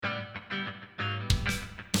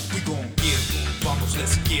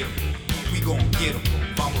let's get 'em. We gon' get 'em.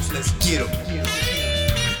 Vamos, let's get 'em.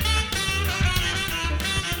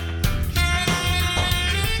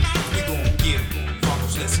 We gon' get 'em.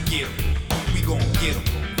 Vamos, let's get 'em. We gon' get 'em.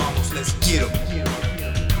 Vamos, let's get 'em.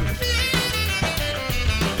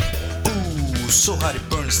 So hot it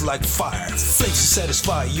burns like fire. Flames to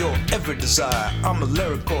satisfy your every desire. I'm a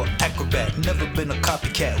lyrical acrobat, never been a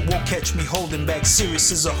copycat. Won't catch me holding back,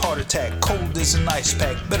 serious as a heart attack. Cold as an ice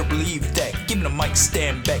pack, better believe that. Give me the mic,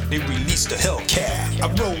 stand back, they release the Hellcat. I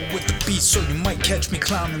roll with the beat, so you might catch me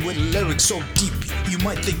clowning with lyrics so deep you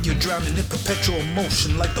might think you're drowning in perpetual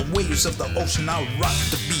motion. Like the waves of the ocean, I'll rock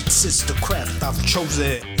the beats, it's the craft I've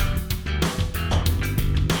chosen.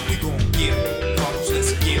 We gon' get 'em, vamos,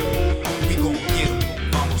 let's get 'em. We gon' get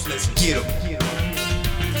 'em, vamos, let's get 'em.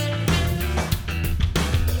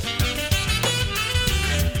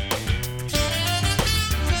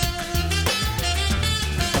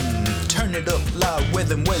 Turn it up loud, where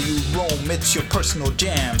than where you roam. It's your personal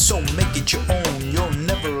jam, so make it your own. You're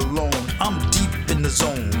never alone, I'm deep in the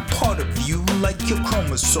zone. Part of you like your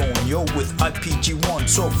chromosome. You're with IPG1,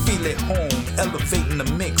 so feel at home. Elevating the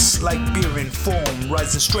mix like beer in foam.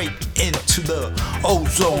 Rising straight into the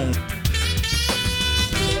ozone.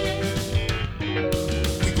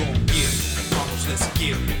 We gon' get 'em, vamos, let's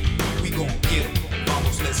get 'em. We gon' get 'em,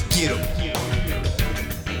 vamos, let's get 'em.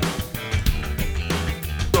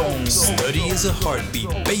 Steady as a heartbeat,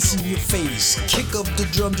 bass in your face. Kick up the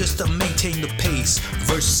drum just to maintain the pace.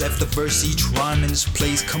 Verse after verse, each rhyme in its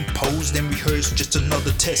place. Composed and rehearsed, just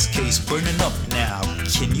another test case. Burning up now,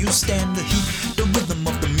 can you stand the heat? The rhythm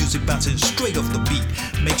of the music bouncing straight off the beat.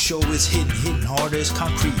 Make sure it's hitting hard as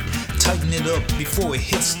concrete. Tighten it up before it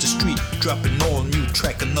hits the street. Dropping all new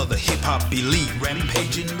track, another hip-hop elite.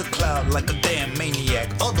 Rampaging in the cloud like a damn maniac.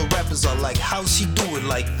 Other rappers are like, how's he do it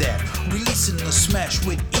like that? Releasing a smash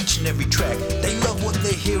with each and every track. They love what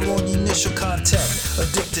they hear on initial contact.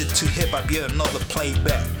 Addicted to hip-hop, yeah, another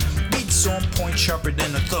playback. Beats on point, sharper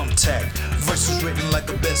than a thumbtack. Verses written like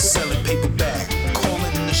a best-selling paperback.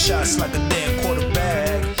 Calling the shots like a damn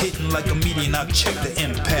quarterback. Hitting like a median, I'll check the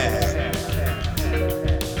impact.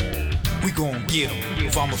 We gon' get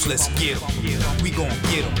 'em, vamos, let's get 'em. We gon'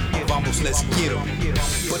 get 'em, vamos, let's get 'em.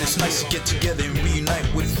 But it's nice to get together and reunite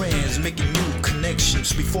with friends, making new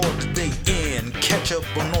connections before the day end. Catch up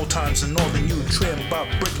on old times and all the new trend by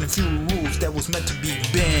breaking a few rules that was meant to be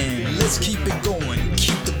banned. Let's keep it going,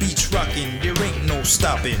 keep the beats rocking, there ain't no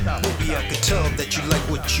stopping. Baby, I can tell that you like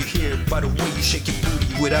what you hear by the way you shake your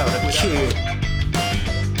booty without a care.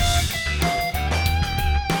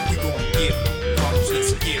 We gon' get 'em, vamos,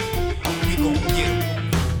 let's get 'em. We gon' get 'em.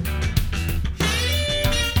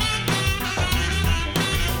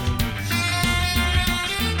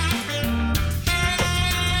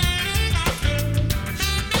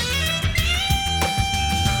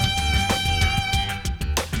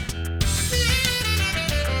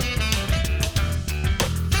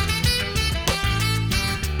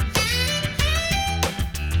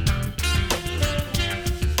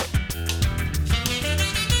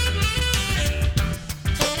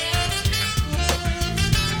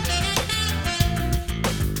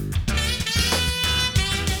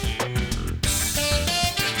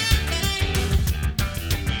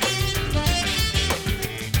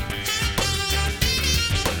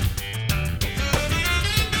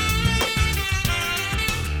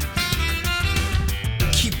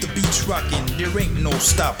 Rockin', there ain't no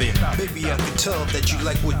stopping. Baby, I can tell that you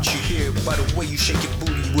like what you hear by the way you shake your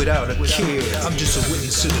booty without a care. I'm just a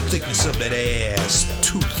witness to the thickness of that ass.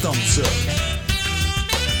 2 thumbs up.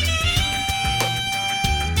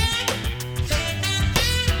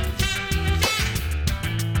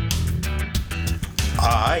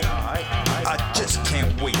 Alright, I just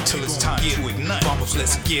can't wait till it's time to ignite. Vamos,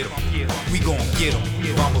 let's get 'em. We gon' get 'em.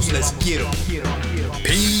 Vamos, let's get 'em.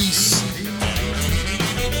 Peace.